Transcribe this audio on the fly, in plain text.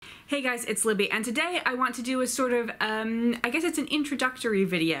Hey guys, it's Libby, and today I want to do a sort of, I guess it's an introductory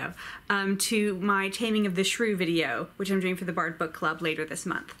video to my Taming of the Shrew video, which I'm doing for the Bard Book Club later this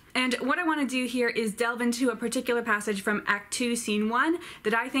month. And what I want to do here is delve into a particular passage from Act 2, Scene 1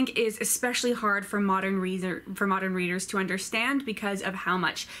 that I think is especially hard for modern readers to understand because of how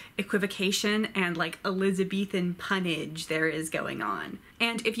much equivocation and like Elizabethan punnage there is going on.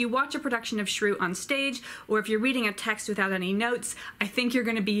 And if you watch a production of Shrew on stage, or if you're reading a text without any notes, I think you're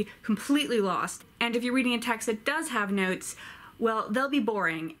going to be completely lost. And if you're reading a text that does have notes, well, they'll be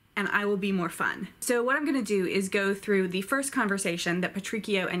boring, and I will be more fun. So what I'm going to do is go through the first conversation that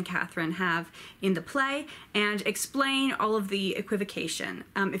Petruchio and Catherine have in the play and explain all of the equivocation.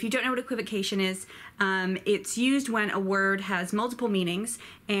 If you don't know what equivocation is, it's used when a word has multiple meanings,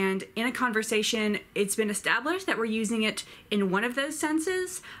 and in a conversation it's been established that we're using it in one of those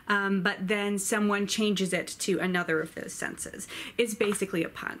senses, but then someone changes it to another of those senses. It's basically a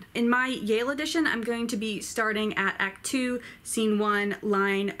pun. In my Yale edition, I'm going to be starting at Act 2, Scene 1,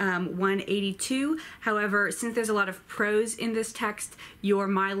 line 182. However, since there's a lot of prose in this text, your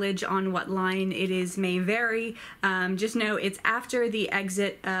mileage on what line it is may vary. Just know it's after the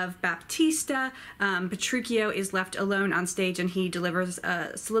exit of Baptista. Petruchio is left alone on stage and he delivers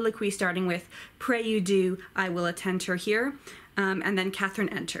a soliloquy starting with, "Pray you do, I will attend her here." And then Catherine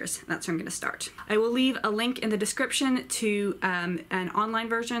enters. That's where I'm going to start. I will leave a link in the description to an online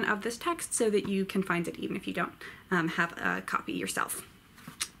version of this text so that you can find it even if you don't have a copy yourself.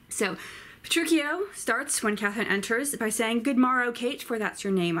 So, Petruchio starts when Catherine enters by saying, "Good morrow, Kate, for that's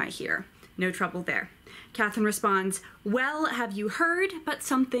your name I hear." No trouble there. Catherine responds, "Well, have you heard, but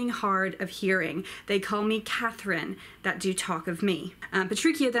something hard of hearing. They call me Catherine, that do talk of me."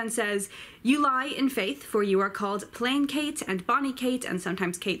 Petruchio then says, "You lie in faith, for you are called plain Kate and bonny Kate, and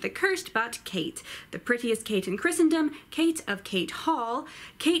sometimes Kate the cursed, but Kate, the prettiest Kate in Christendom, Kate of Kate Hall."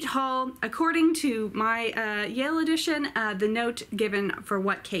 Kate Hall, according to my Yale edition, the note given for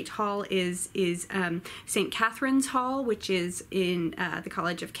what Kate Hall is St. Catherine's Hall, which is in the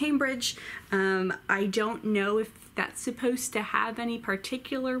College of Cambridge. I don't know if that's supposed to have any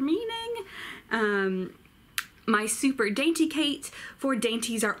particular meaning. My super dainty Kate, for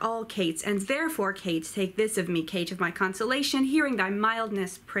dainties are all Kates, and therefore, Kate, take this of me, Kate of my consolation, hearing thy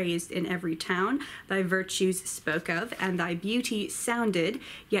mildness praised in every town, thy virtues spoke of, and thy beauty sounded,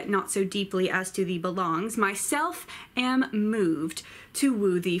 yet not so deeply as to thee belongs, myself am moved to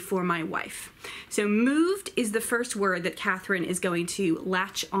woo thee for my wife. So moved is the first word that Catherine is going to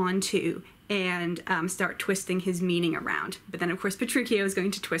latch onto and start twisting his meaning around. But then, of course, Petruchio is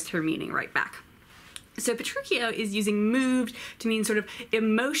going to twist her meaning right back. So Petruchio is using moved to mean sort of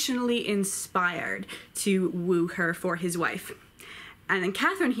emotionally inspired to woo her for his wife. And then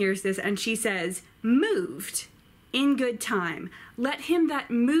Catherine hears this and she says, "Moved in good time. Let him that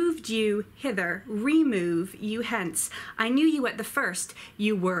moved you hither remove you hence. I knew you at the first,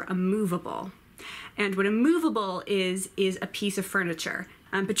 you were immovable." And what a movable is a piece of furniture.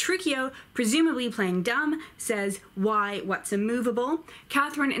 Petruchio, presumably playing dumb, says, "Why, what's immovable?"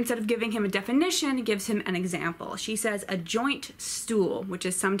 Catherine, instead of giving him a definition, gives him an example. She says a joint stool, which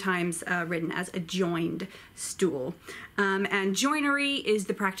is sometimes written as a joined stool. And joinery is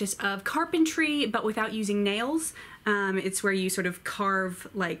the practice of carpentry, but without using nails. It's where you sort of carve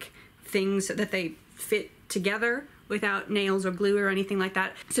like things so that they fit together without nails or glue or anything like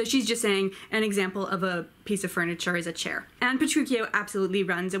that. So she's just saying an example of a piece of furniture is a chair. And Petruchio absolutely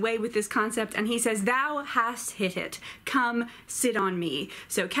runs away with this concept and he says, "Thou hast hit it. Come, sit on me."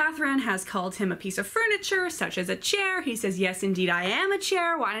 So Catherine has called him a piece of furniture, such as a chair. He says, "Yes, indeed, I am a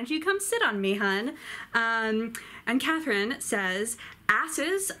chair. Why don't you come sit on me, hun?" And Catherine says,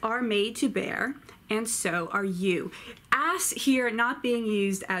 "Asses are made to bear, and so are you." Ass here not being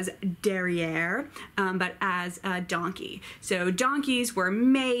used as derriere, but as a donkey. So donkeys were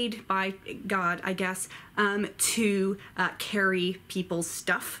made by God, I guess, to carry people's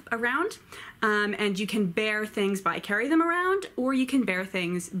stuff around. And you can bear things by carry them around, or you can bear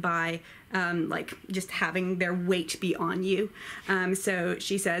things by like just having their weight be on you. So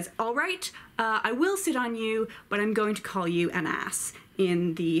she says, "All right, I will sit on you, but I'm going to call you an ass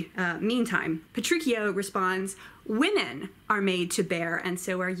in the meantime." Petruchio responds, "Women are made to bear, and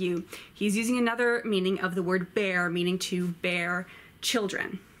so are you." He's using another meaning of the word bear, meaning to bear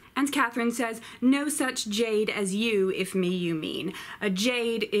children. And Catherine says, "No such jade as you, if me you mean." A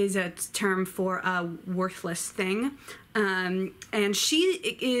jade is a term for a worthless thing. And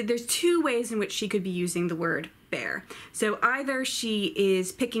there's two ways in which she could be using the word bear. So either she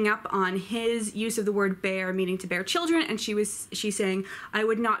is picking up on his use of the word bear, meaning to bear children, and she's saying, "I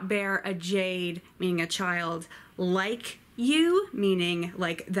would not bear a jade," meaning a child, "like you, meaning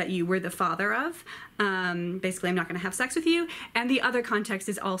like that you were the father of. Basically, I'm not going to have sex with you. And the other context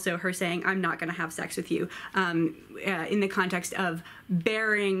is also her saying, I'm not going to have sex with you, in the context of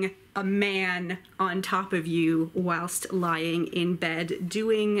bearing a man on top of you whilst lying in bed,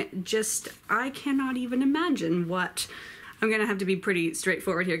 doing just, I cannot even imagine what. I'm going to have to be pretty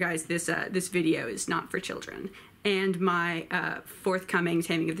straightforward here, guys. This video is not for children. And my forthcoming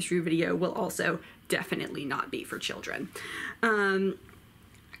Taming of the Shrew video will also definitely not be for children.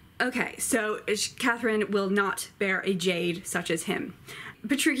 Okay, so Catherine will not bear a jade such as him.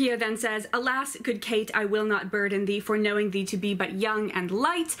 Petruchio then says, alas, good Kate, I will not burden thee, for knowing thee to be but young and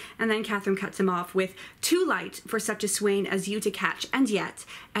light. And then Catherine cuts him off with, too light for such a swain as you to catch, and yet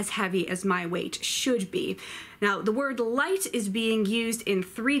as heavy as my weight should be. Now, the word light is being used in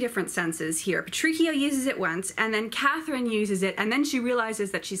 3 different senses here. Petruchio uses it once, and then Catherine uses it, and then she realizes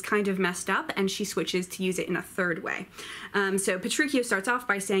that she's kind of messed up, and she switches to use it in a 3rd way. So Petruchio starts off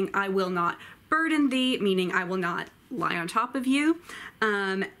by saying, I will not burden thee, meaning I will not lie on top of you,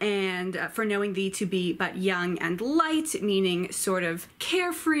 and for knowing thee to be but young and light, meaning sort of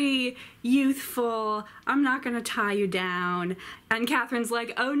carefree, youthful, I'm not going to tie you down. And Catherine's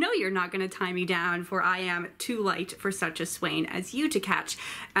like, oh no, you're not going to tie me down, for I am too light for such a swain as you to catch.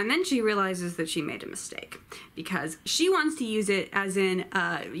 And then she realizes that she made a mistake, because she wants to use it as in,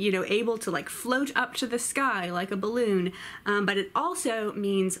 able to like float up to the sky like a balloon, but it also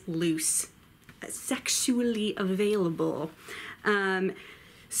means loose, sexually available.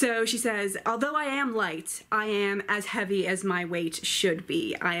 So she says, although I am light, I am as heavy as my weight should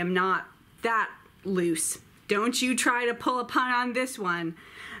be. I am not that loose. Don't you try to pull a pun on this one.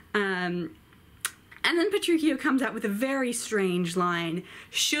 And then Petruchio comes out with a very strange line,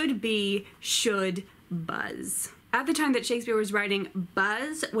 should be, should buzz. At the time that Shakespeare was writing,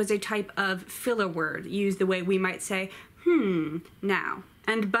 buzz was a type of filler word, used the way we might say, now.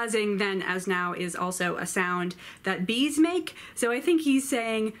 And buzzing then as now is also a sound that bees make. So I think he's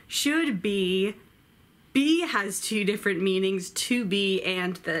saying should be. Bee has 2 different meanings, to be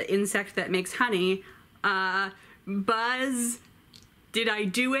and the insect that makes honey. Buzz, did I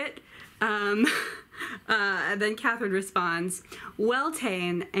do it? And then Catherine responds, well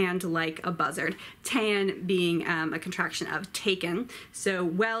ta'en and like a buzzard. Ta'en being a contraction of taken, so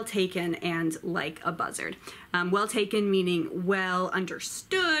well taken and like a buzzard. Well taken meaning well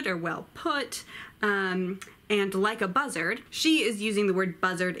understood or well put, and like a buzzard, she is using the word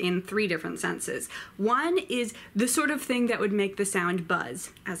buzzard in 3 different senses. One is the sort of thing that would make the sound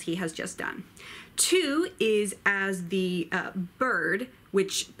buzz, as he has just done. 2 is as the bird,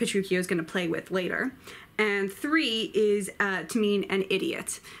 which Petruchio is going to play with later. And 3 is to mean an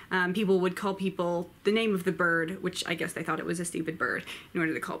idiot. People would call people the name of the bird, which I guess they thought it was a stupid bird, in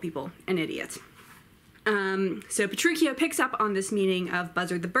order to call people an idiot. So Petruchio picks up on this meaning of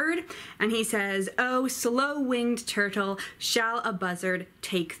buzzard the bird, and he says, oh, slow-winged turtle, shall a buzzard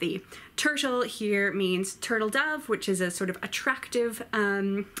take thee? Turtle here means turtle dove, which is a sort of attractive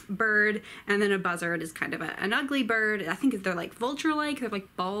bird, and then a buzzard is kind of an ugly bird. I think they're like vulture-like, they're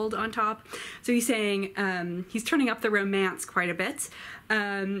like bald on top. So he's saying, he's turning up the romance quite a bit.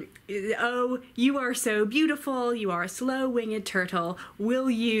 Oh, you are so beautiful, you are a slow-winged turtle,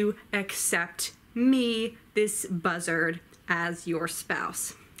 will you accept me, this buzzard, as your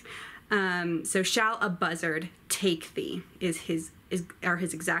spouse? So shall a buzzard take thee are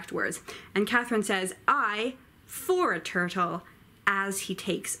his exact words. And Catherine says, I for a turtle as he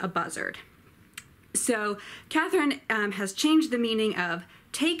takes a buzzard. So Catherine has changed the meaning of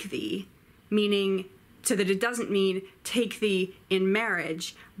take thee, meaning so that it doesn't mean take thee in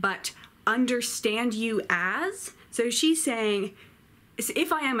marriage, but understand you as. So she's saying,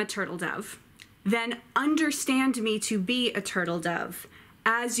 if I am a turtle dove, then understand me to be a turtle dove,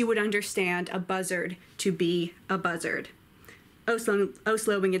 as you would understand a buzzard to be a buzzard. O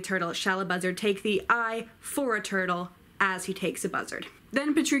slow-winged turtle, shall a buzzard take thee? I for a turtle, as he takes a buzzard.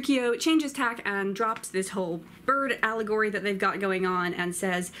 Then Petruchio changes tack and drops this whole bird allegory that they've got going on and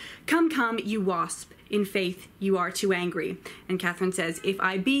says, come, come, you wasp, in faith you are too angry. And Catherine says, if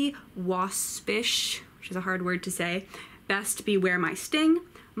I be waspish, which is a hard word to say, best beware my sting.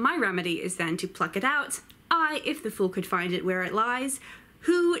 My remedy is then to pluck it out. I, if the fool could find it where it lies,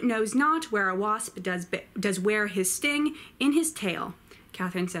 who knows not where a wasp does wear his sting? In his tail.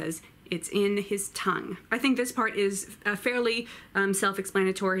 Catherine says, it's in his tongue. I think this part is a fairly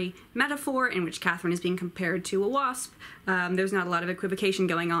self-explanatory metaphor in which Catherine is being compared to a wasp. There's not a lot of equivocation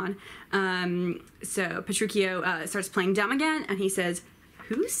going on. So Petruchio starts playing dumb again, and he says,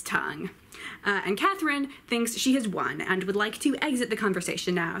 whose tongue? And Catherine thinks she has won and would like to exit the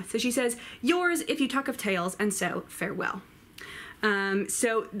conversation now. So she says, yours if you talk of tails, and so farewell.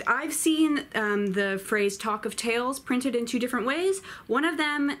 So I've seen the phrase talk of tales printed in two different ways. One of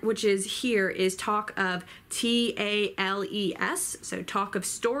them, which is here, is talk of T-A-L-E-S, so talk of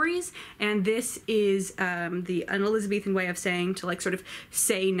stories, and this is an Elizabethan way of saying to like sort of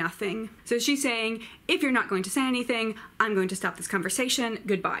say nothing. So she's saying, if you're not going to say anything, I'm going to stop this conversation,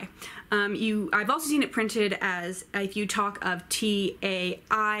 goodbye. I've also seen it printed as if you talk of T-A-I-L-S,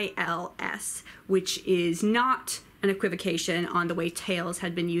 which is not an equivocation on the way tales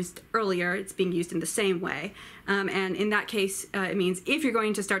had been used earlier. It's being used in the same way. And in that case, it means if you're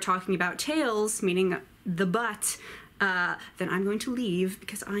going to start talking about tales, meaning the butt, then I'm going to leave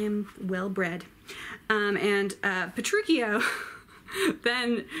because I am well bred. And Petruchio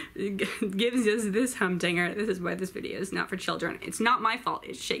then gives us this humdinger. This is why this video is not for children. It's not my fault,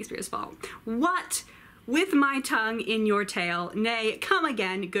 it's Shakespeare's fault. What? With my tongue in your tail, nay, come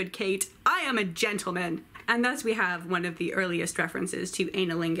again, good Kate, I am a gentleman. And thus we have one of the earliest references to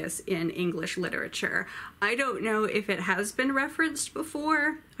analingus in English literature. I don't know if it has been referenced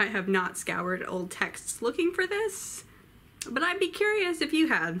before. I have not scoured old texts looking for this, but I'd be curious if you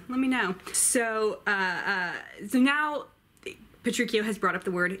had. Let me know. So now Petruchio has brought up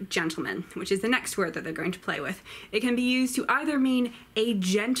the word gentleman, which is the next word that they're going to play with. It can be used to either mean a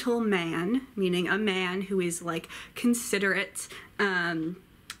gentleman, meaning a man who is like considerate,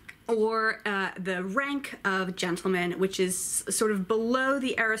 or the rank of gentleman, which is sort of below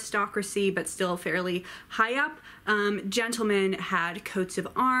the aristocracy but still fairly high up. Gentlemen had coats of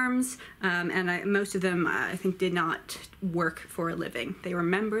arms, and most of them, I think, did not work for a living. They were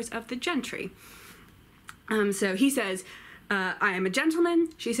members of the gentry. So he says, I am a gentleman.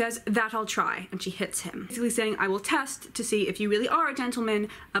 She says, that I'll try, and she hits him. Basically saying, I will test to see if you really are a gentleman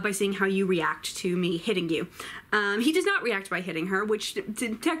by seeing how you react to me hitting you. He does not react by hitting her, which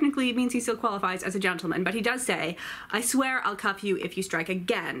technically means he still qualifies as a gentleman, but he does say, I swear I'll cuff you if you strike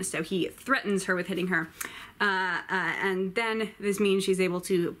again. So he threatens her with hitting her. And then this means she's able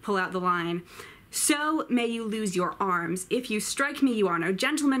to pull out the line, so may you lose your arms. If you strike me, you are no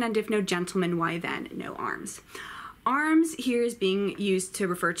gentleman, and if no gentleman, why then no arms. Arms here is being used to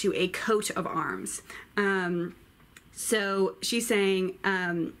refer to a coat of arms. So she's saying,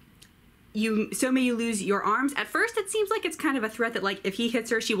 so may you lose your arms. At first it seems like it's kind of a threat that like if he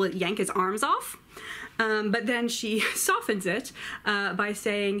hits her, she will yank his arms off. But then she softens it by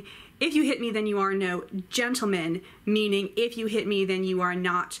saying, if you hit me, then you are no gentleman, meaning if you hit me, then you are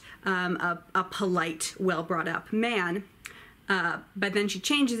not a polite, well-brought-up man. But then she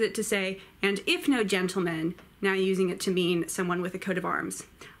changes it to say, and if no gentleman, now using it to mean someone with a coat of arms,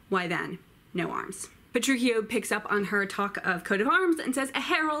 why then no arms. Petruchio picks up on her talk of coat of arms and says, a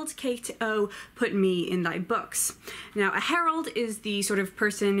herald, Kate, oh, put me in thy books. Now, a herald is the sort of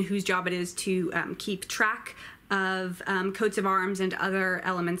person whose job it is to keep track of coats of arms and other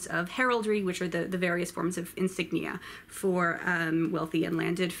elements of heraldry, which are the various forms of insignia for wealthy and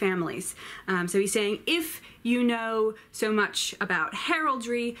landed families. So he's saying, if you know so much about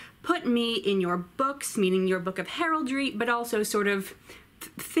heraldry, put me in your books, meaning your book of heraldry, but also sort of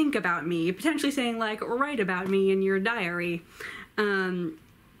think about me, potentially saying like, write about me in your diary.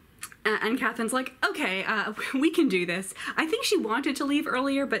 And Catherine's like, okay, we can do this. I think she wanted to leave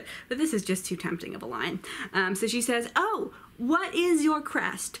earlier, but this is just too tempting of a line. So she says, oh, what is your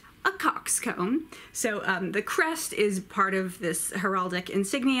crest? A coxcomb. So the crest is part of this heraldic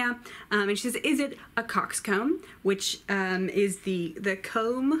insignia. And she says, is it a coxcomb, which is the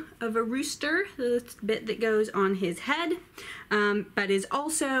comb of a rooster, the bit that goes on his head, but is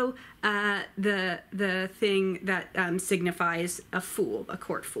also the thing that signifies a fool, a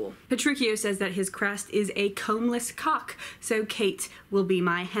court fool. Petruchio says that his crest is a combless cock, so Kate will be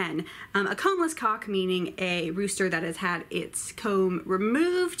my hen. A combless cock meaning a rooster that has had its comb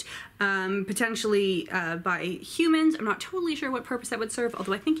removed, potentially by humans. I'm not totally sure what purpose that would serve,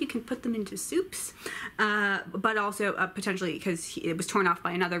 although I think you can put them into soups, but also potentially because it was torn off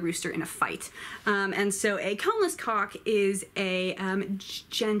by another rooster in a fight. And so a combless cock is a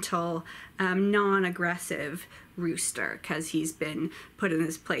gentle, non-aggressive rooster because he's been put in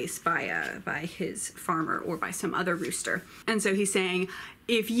this place by his farmer or by some other rooster. And so he's saying,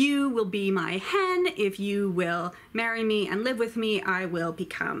 if you will be my hen, if you will marry me and live with me, I will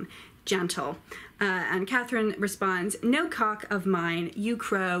become gentle. And Catherine responds, no cock of mine, you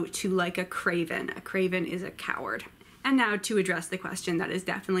crow to like a craven. A craven is a coward. And now to address the question that is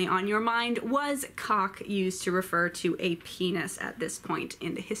definitely on your mind, was cock used to refer to a penis at this point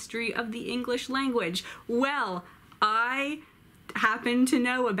in the history of the English language? Well, I happen to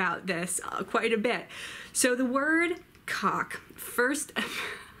know about this quite a bit. So the word cock, first,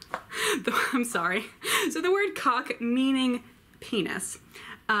 I'm sorry. So the word cock meaning penis,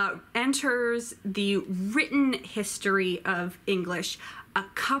 enters the written history of English a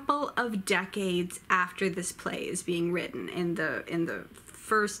couple of decades after this play is being written, in the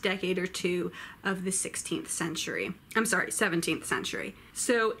first decade or two of the 16th century. I'm sorry, 17th century.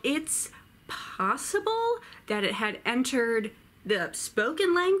 So it's possible that it had entered the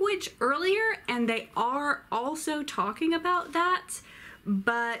spoken language earlier, and they are also talking about that,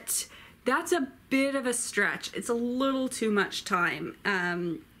 but that's a bit of a stretch. It's a little too much time,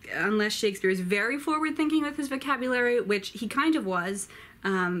 unless Shakespeare is very forward-thinking with his vocabulary, which he kind of was,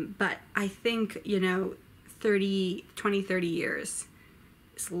 but I think, 30 years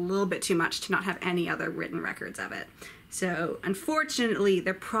is a little bit too much to not have any other written records of it. So, unfortunately,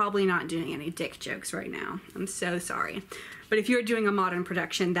 they're probably not doing any dick jokes right now. I'm so sorry. But if you're doing a modern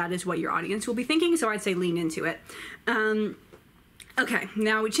production, that is what your audience will be thinking, so I'd say lean into it. Okay,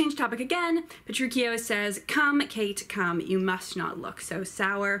 now we change topic again. Petruchio says, "Come, Kate, come, you must not look so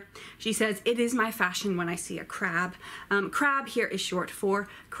sour." She says, "It is my fashion when I see a crab." Crab here is short for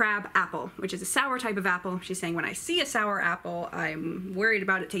crab apple, which is a sour type of apple. She's saying, when I see a sour apple, I'm worried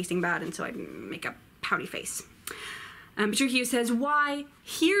about it tasting bad, and so I make a pouty face. Petruchio says, "Why,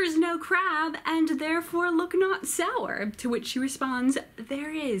 here's no crab, and therefore look not sour." To which she responds,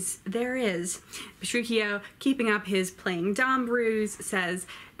 there is. Petruchio, keeping up his playing dumb ruse, says,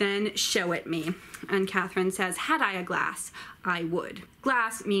 "Then show it me." And Catherine says, "Had I a glass, I would."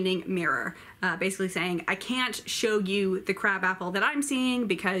 Glass meaning mirror, basically saying, I can't show you the crab apple that I'm seeing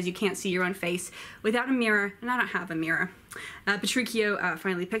because you can't see your own face without a mirror, and I don't have a mirror. Petruchio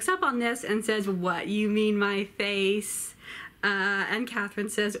finally picks up on this and says, "What, you mean my face?" And Catherine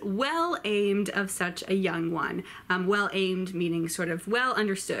says, "Well aimed of such a young one." Well aimed meaning sort of well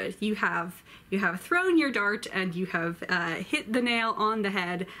understood. You have thrown your dart and you have hit the nail on the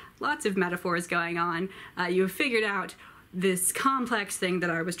head. Lots of metaphors going on. You have figured out this complex thing that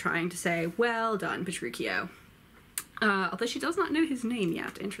I was trying to say. Well done, Petruchio. Although she does not know his name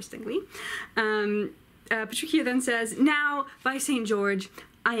yet, interestingly. Petruchio then says, "Now, by St. George,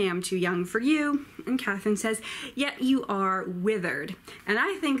 I am too young for you." And Catherine says, "Yet you are withered." And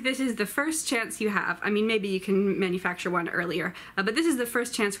I think this is the first chance you have. I mean, maybe you can manufacture one earlier, but this is the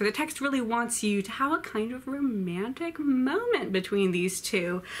first chance where the text really wants you to have a kind of romantic moment between these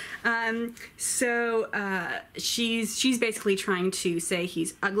two. She's basically trying to say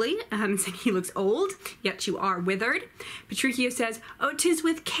he's ugly, saying he looks old, yet you are withered. Petruchio says, "Oh, 'tis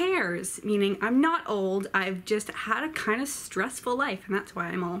with cares," meaning I'm not old, I've just had a kind of stressful life, and that's why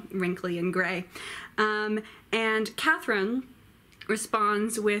I'm all wrinkly and gray. And Catherine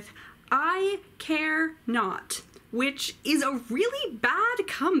responds with, "I care not," which is a really bad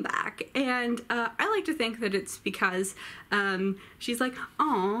comeback. And I like to think that it's because she's like,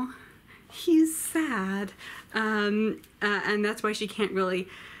 "Aw, he's sad." And that's why she can't really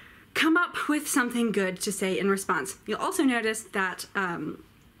come up with something good to say in response. You'll also notice that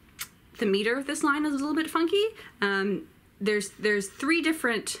the meter of this line is a little bit funky. There's three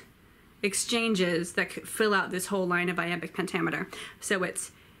different exchanges that could fill out this whole line of iambic pentameter. So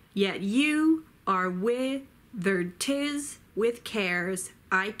it's, "Yet you are withered, 'tis with cares,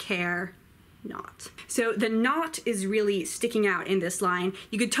 I care not." So the "not" is really sticking out in this line.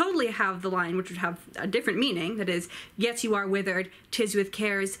 You could totally have the line which would have a different meaning, that is, "Yet you are withered, 'tis with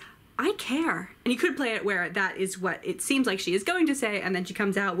cares, I care." And you could play it where that is what it seems like she is going to say, and then she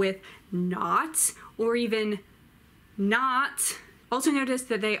comes out with "not," or even "not." Also notice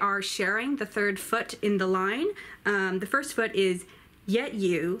that they are sharing the third foot in the line. The first foot is "yet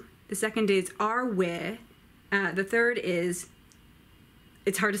you," the second is "are wi," the third is,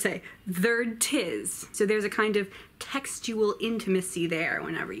 it's hard to say, "third 'tis." So there's a kind of textual intimacy there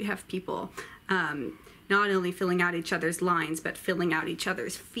whenever you have people not only filling out each other's lines, but filling out each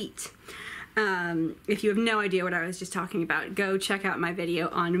other's feet. If you have no idea what I was just talking about, go check out my video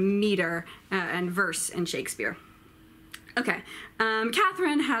on meter and verse in Shakespeare. Okay,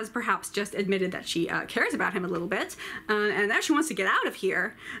 Catherine has perhaps just admitted that she cares about him a little bit, and that she wants to get out of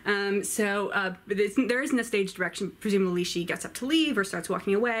here. There isn't a stage direction. Presumably she gets up to leave or starts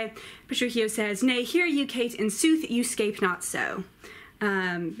walking away. Petruchio says, "Nay, hear you, Kate, in sooth you scape not so."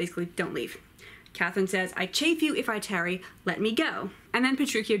 Basically, don't leave. Catherine says, "I chafe you if I tarry, let me go." And then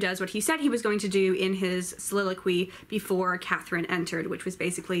Petruchio does what he said he was going to do in his soliloquy before Catherine entered, which was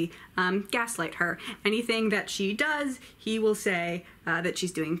basically gaslight her. Anything that she does, he will say that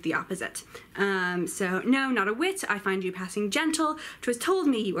she's doing the opposite. So, no, not a whit. I find you passing gentle. 'Twas told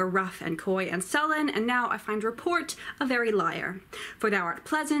me you were rough and coy and sullen, and now I find report a very liar. For thou art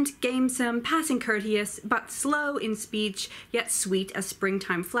pleasant, gamesome, passing courteous, but slow in speech, yet sweet as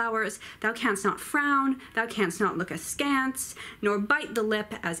springtime flowers. Thou canst not frown, thou canst not look askance, nor bite the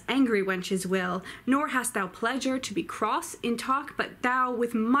lip as angry wenches will, nor hast thou pleasure to be cross in talk, but thou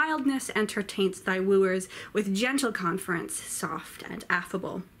with mildness entertainst thy wooers, with gentle conference, soft and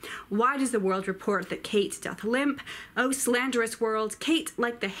affable. Why does the world report that Kate doth limp? O slanderous world, Kate,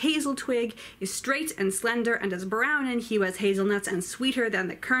 like the hazel twig, is straight and slender, and as brown in hue as hazelnuts, and sweeter than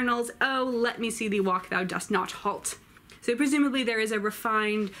the kernels. Oh, let me see thee walk, thou dost not halt. So presumably there is a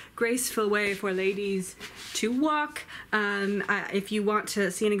refined, graceful way for ladies to walk. If you want to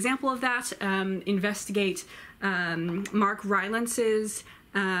see an example of that, investigate Mark Rylance's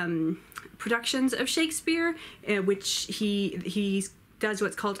productions of Shakespeare, which he does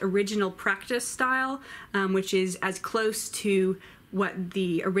what's called original practice style, which is as close to what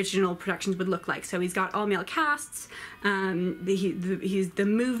the original productions would look like. So he's got all male casts. The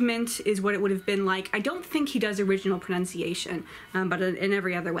movement is what it would have been like. I don't think he does original pronunciation, but in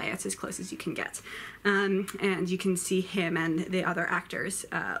every other way, it's as close as you can get. And you can see him and the other actors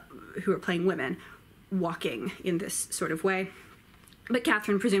who are playing women walking in this sort of way. But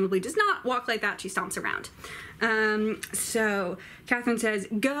Catherine presumably does not walk like that. She stomps around. So Catherine says,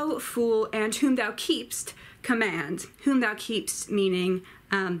 "Go, fool, and whom thou keepst, command." Whom thou keepst meaning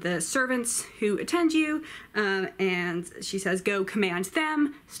the servants who attend you, and she says, "Go command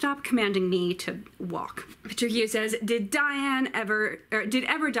them, stop commanding me to walk." Petruchio says, did ever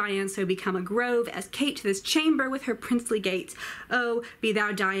Diane so become a grove as Kate to this chamber with her princely gait? Oh, be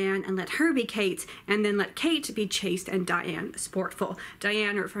thou Diane, and let her be Kate, and then let Kate be chaste and Diane sportful.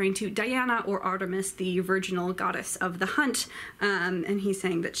 Diane referring to Diana or Artemis, the virginal goddess of the hunt, and he's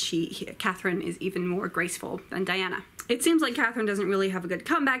saying that Catherine is even more graceful than Diana. It seems like Catherine doesn't really have a good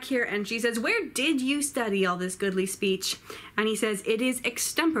comeback here, and she says, "Where did you study all this goodly speech?" And he says, "It is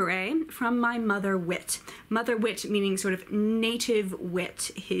extempore from my mother wit." Mother wit meaning sort of native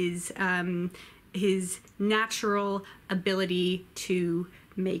wit, his natural ability to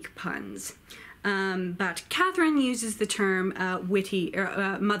make puns. But Catherine uses the term witty,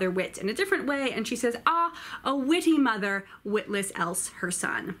 or mother wit, in a different way, and she says, a witty mother, witless else her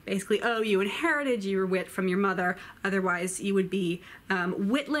son. Basically, oh, you inherited your wit from your mother, otherwise you would be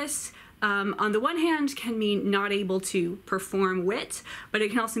witless. On the one hand, can mean not able to perform wit, but it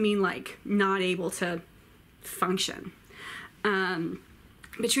can also mean, like, not able to function.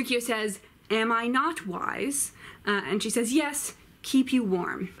 Petruchio says, "Am I not wise?" And she says, "Yes, keep you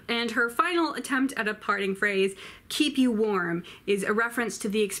warm." And her final attempt at a parting phrase, "keep you warm," is a reference to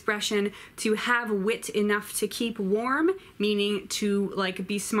the expression to have wit enough to keep warm, meaning to, like,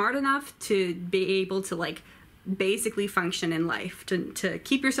 be smart enough to be able to, like, basically function in life, to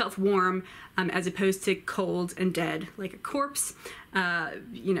keep yourself warm, as opposed to cold and dead like a corpse.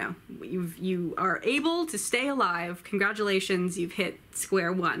 You know, you are able to stay alive. Congratulations, you've hit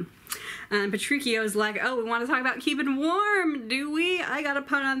square one. Petruchio's like, "Oh, we want to talk about keeping warm, do we? I got a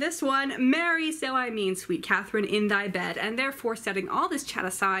pun on this one. Marry, so I mean, sweet Catherine, in thy bed, and therefore setting all this chat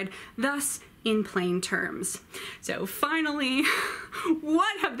aside, thus in plain terms." So finally,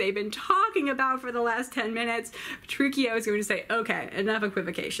 what have they been talking about for the last 10 minutes? Petruchio is going to say, okay, enough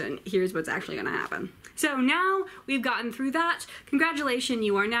equivocation. Here's what's actually going to happen. So now we've gotten through that. Congratulations,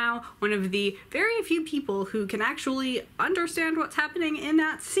 you are now one of the very few people who can actually understand what's happening in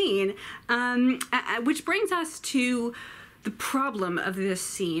that scene, which brings us to the problem of this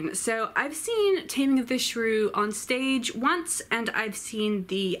scene. So I've seen Taming of the Shrew on stage once, and I've seen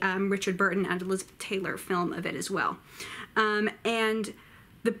the Richard Burton and Elizabeth Taylor film of it as well. And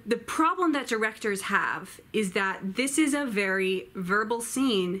the problem that directors have is that this is a very verbal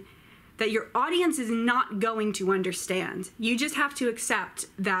scene that your audience is not going to understand. You just have to accept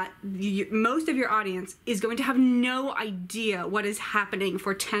that most of your audience is going to have no idea what is happening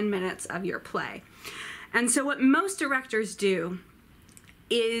for 10 minutes of your play. And so what most directors do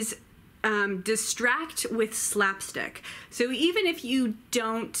is distract with slapstick. So even if you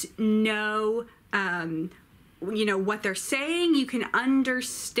don't know, what they're saying, you can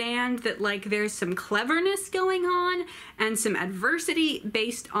understand that, like, there's some cleverness going on and some adversity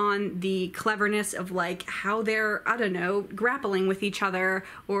based on the cleverness of, like, how they're, I don't know, grappling with each other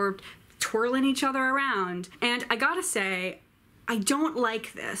or twirling each other around. And I gotta say, I don't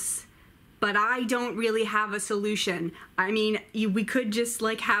like this. but I don't really have a solution. I mean, we could just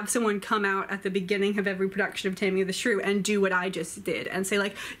like have someone come out at the beginning of every production of Taming of the Shrew and do what I just did and say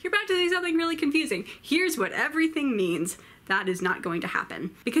like, you're about to do something really confusing. Here's what everything means. That is not going to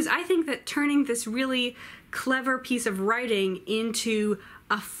happen. Because I think that turning this really clever piece of writing into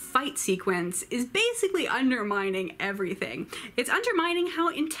a fight sequence is basically undermining everything. It's undermining how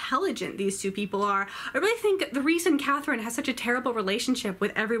intelligent these two people are. I really think the reason Catherine has such a terrible relationship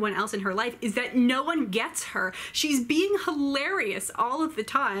with everyone else in her life is that no one gets her. She's being hilarious all of the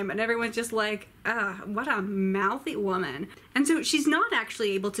time, and everyone's just like, what a mouthy woman. And so she's not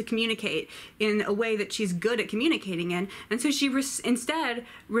actually able to communicate in a way that she's good at communicating in, and so she instead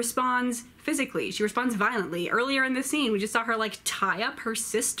responds physically. She responds violently. Earlier in the scene, we just saw her like tie up her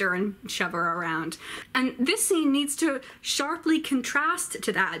sister and shove her around. And this scene needs to sharply contrast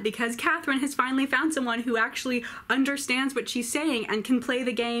to that because Catherine has finally found someone who actually understands what she's saying and can play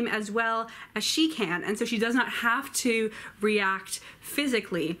the game as well as she can, and so she does not have to react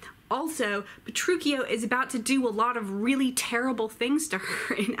physically. Also, Petruchio is about to do a lot of really terrible things to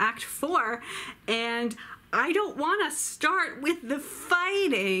her in Act 4, and I don't want to start with the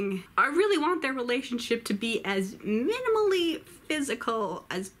fighting. I really want their relationship to be as minimally physical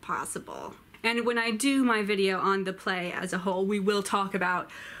as possible. And when I do my video on the play as a whole, we will talk about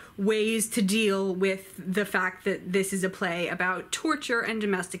ways to deal with the fact that this is a play about torture and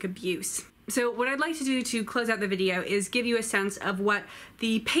domestic abuse. So what I'd like to do to close out the video is give you a sense of what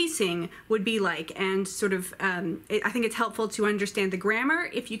the pacing would be like, and sort of, I think it's helpful to understand the grammar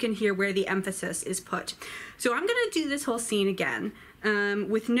if you can hear where the emphasis is put. So I'm going to do this whole scene again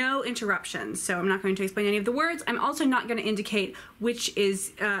with no interruptions, so I'm not going to explain any of the words. I'm also not going to indicate which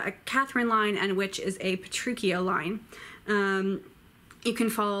is a Catherine line and which is a Petruchio line. You can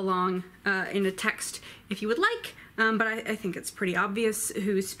follow along in a text if you would like. But I think it's pretty obvious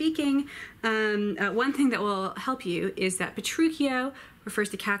who's speaking. One thing that will help you is that Petruchio refers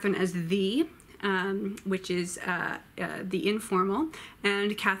to Catherine as the, which is the informal,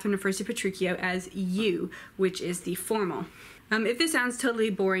 and Catherine refers to Petruchio as you, which is the formal. If this sounds totally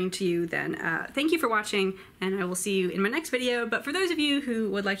boring to you, then thank you for watching, and I will see you in my next video. But for those of you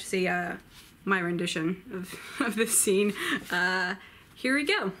who would like to see my rendition of this scene, here we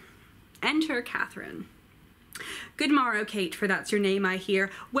go. Enter Catherine. Good morrow, Kate, for that's your name I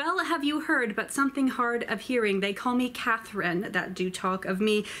hear. Well have you heard, but something hard of hearing. They call me Catherine, that do talk of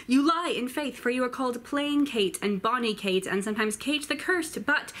me. You lie in faith, for you are called plain Kate, and bonny Kate, and sometimes Kate the cursed,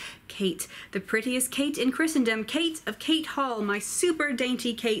 but Kate, the prettiest Kate in Christendom, Kate of Kate Hall, my super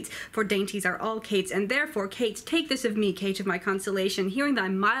dainty Kate, for dainties are all Kates, and therefore, Kate, take this of me, Kate of my consolation, hearing thy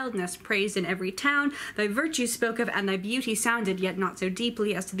mildness praised in every town, thy virtue spoke of, and thy beauty sounded, yet not so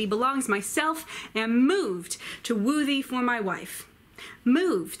deeply as to thee belongs, myself am moved to woo thee for my wife.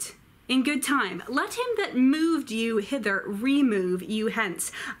 Moved in good time. Let him that moved you hither remove you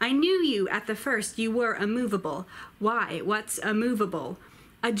hence. I knew you at the first, you were immovable. Why, what's immovable?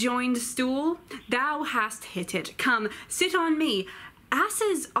 A joined stool? Thou hast hit it. Come, sit on me.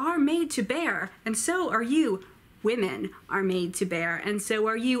 Asses are made to bear, and so are you. Women are made to bear, and so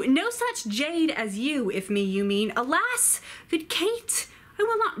are you. No such jade as you, if me you mean. Alas, good Kate, I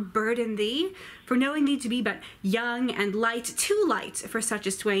will not burden thee, for knowing thee to be but young and light, too light for such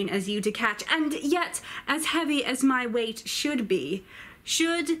a swain as you to catch, and yet as heavy as my weight should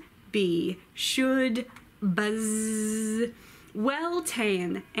buzz, well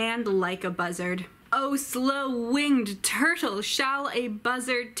ta'en and like a buzzard. O slow-winged turtle, shall a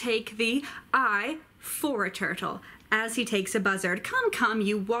buzzard take thee? I for a turtle, as he takes a buzzard. Come, come,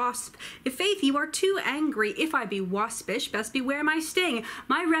 you wasp, if faith you are too angry, if I be waspish, best beware my sting.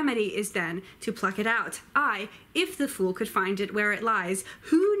 My remedy is then to pluck it out. I, if the fool could find it where it lies,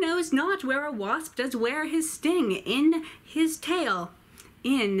 who knows not where a wasp does wear his sting? In his tail,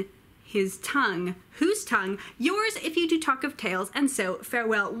 in his tongue. Whose tongue? Yours, if you do talk of tails, and so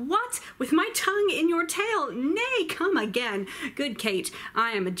farewell. What? With my tongue in your tail? Nay, come again. Good Kate,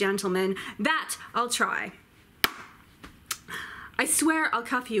 I am a gentleman. That I'll try. I swear I'll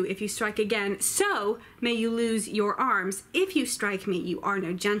cuff you if you strike again, so may you lose your arms. If you strike me, you are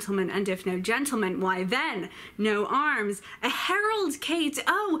no gentleman, and if no gentleman, why then, no arms. A herald, Kate,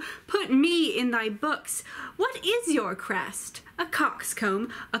 oh, put me in thy books. What is your crest? A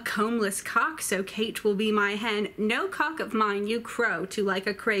coxcomb, a combless cock, so Kate will be my hen. No cock of mine, you crow to like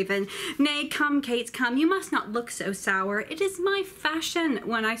a craven. Nay, come, Kate, come, you must not look so sour. It is my fashion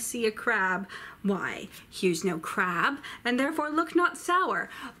when I see a crab. Why, here's no crab, and therefore look not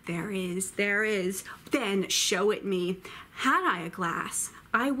sour. There is. Then show it me. Had I a glass,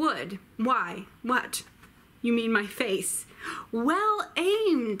 I would. Why, what? You mean my face. Well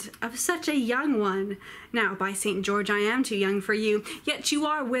aimed of such a young one. Now, by St. George, I am too young for you, yet you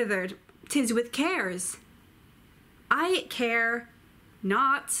are withered. 'Tis with cares. I care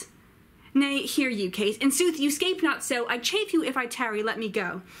not. Nay, hear you, Kate. In sooth, you scape not so. I chafe you if I tarry, let me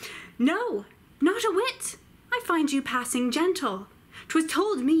go. No, not a whit. I find you passing gentle. 'Twas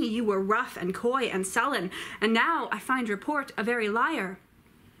told me you were rough and coy and sullen, and now I find report a very liar.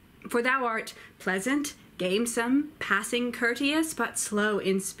 For thou art pleasant, gamesome, passing courteous, but slow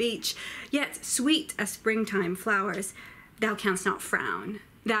in speech, yet sweet as springtime flowers. Thou canst not frown,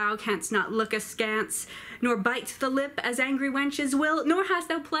 thou canst not look askance, nor bite the lip as angry wenches will, nor hast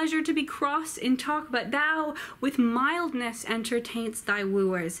thou pleasure to be cross in talk, but thou with mildness entertainst thy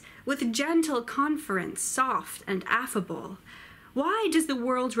wooers, with gentle conference, soft and affable. Why does the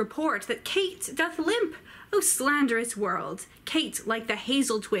world report that Kate doth limp? O slanderous world! Kate, like the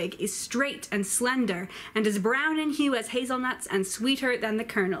hazel twig, is straight and slender, and as brown in hue as hazelnuts, and sweeter than the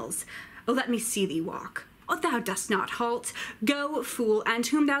kernels. O let me see thee walk. O thou dost not halt. Go, fool, and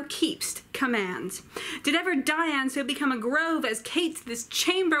whom thou keep'st, command. Did ever Dian so become a grove as Kate this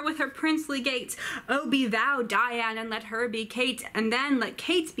chamber with her princely gate? O be thou Dian, and let her be Kate, and then let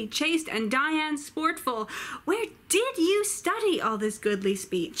Kate be chaste and Dian sportful. Where did you study all this goodly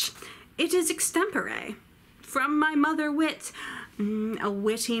speech? It is extempore. From my mother wit, a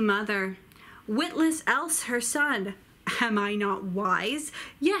witty mother. Witless else her son. Am I not wise?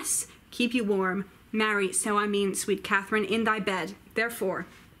 Yes, keep you warm. Marry, so I mean, sweet Catherine, in thy bed. Therefore,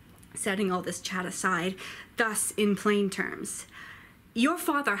 setting all this chat aside, thus in plain terms. Your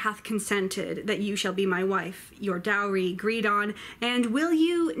father hath consented that you shall be my wife, your dowry agreed on, and will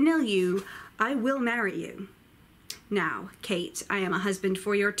you, nill you, I will marry you. Now, Kate, I am a husband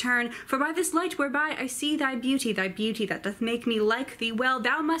for your turn, for by this light whereby I see thy beauty that doth make me like thee well,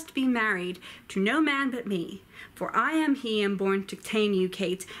 thou must be married to no man but me. For I am he am born to tame you,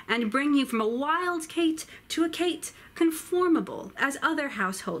 Kate, and bring you from a wild Kate to a Kate conformable as other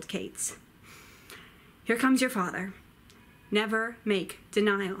household Kates. Here comes your father. Never make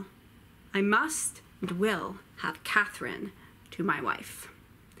denial. I must and will have Catherine to my wife.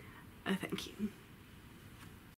 Thank you.